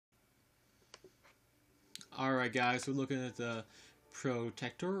Alright guys, we're looking at the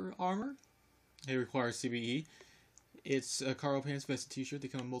Protektor armor. It requires CBE. It's a cargo pants, vest, and t-shirt. They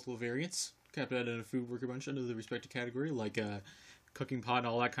come in multiple variants. Kept out in a food workbench under the respective category, like cooking pot and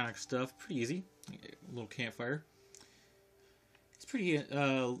all that kind of stuff. Pretty easy. A little campfire. It's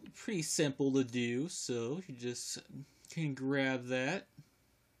pretty simple to do, so you just can grab that.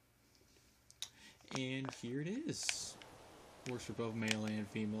 And here it is. Works for both male and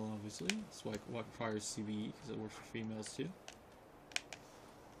female, obviously. That's why it requires CBE, because it works for females too.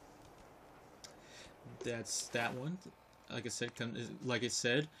 That's that one. Like I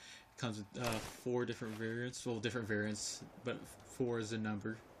said, comes with 4 different variants. Well, different variants, but 4 is the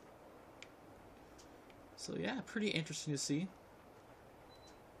number. So yeah, pretty interesting to see.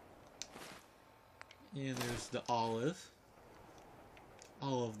 And there's the olive.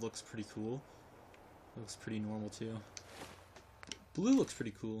 Olive looks pretty cool. Looks pretty normal too. Blue looks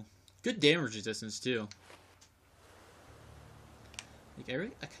pretty cool. Good damage resistance too. I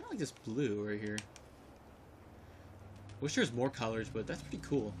kind of like this blue right here. Wish there was more colors, but that's pretty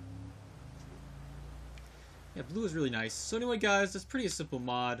cool. Yeah, blue is really nice. So anyway, guys, that's pretty simple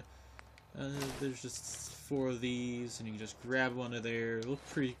mod. There's just 4 of these, and you can just grab one of there. It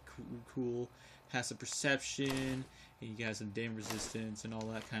looks pretty cool. Has some perception, and you got some damage resistance and all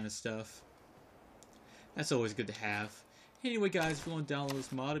that kind of stuff. That's always good to have. Anyway, guys, if you want to download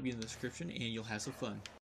this mod, it'll be in the description, and you'll have some fun.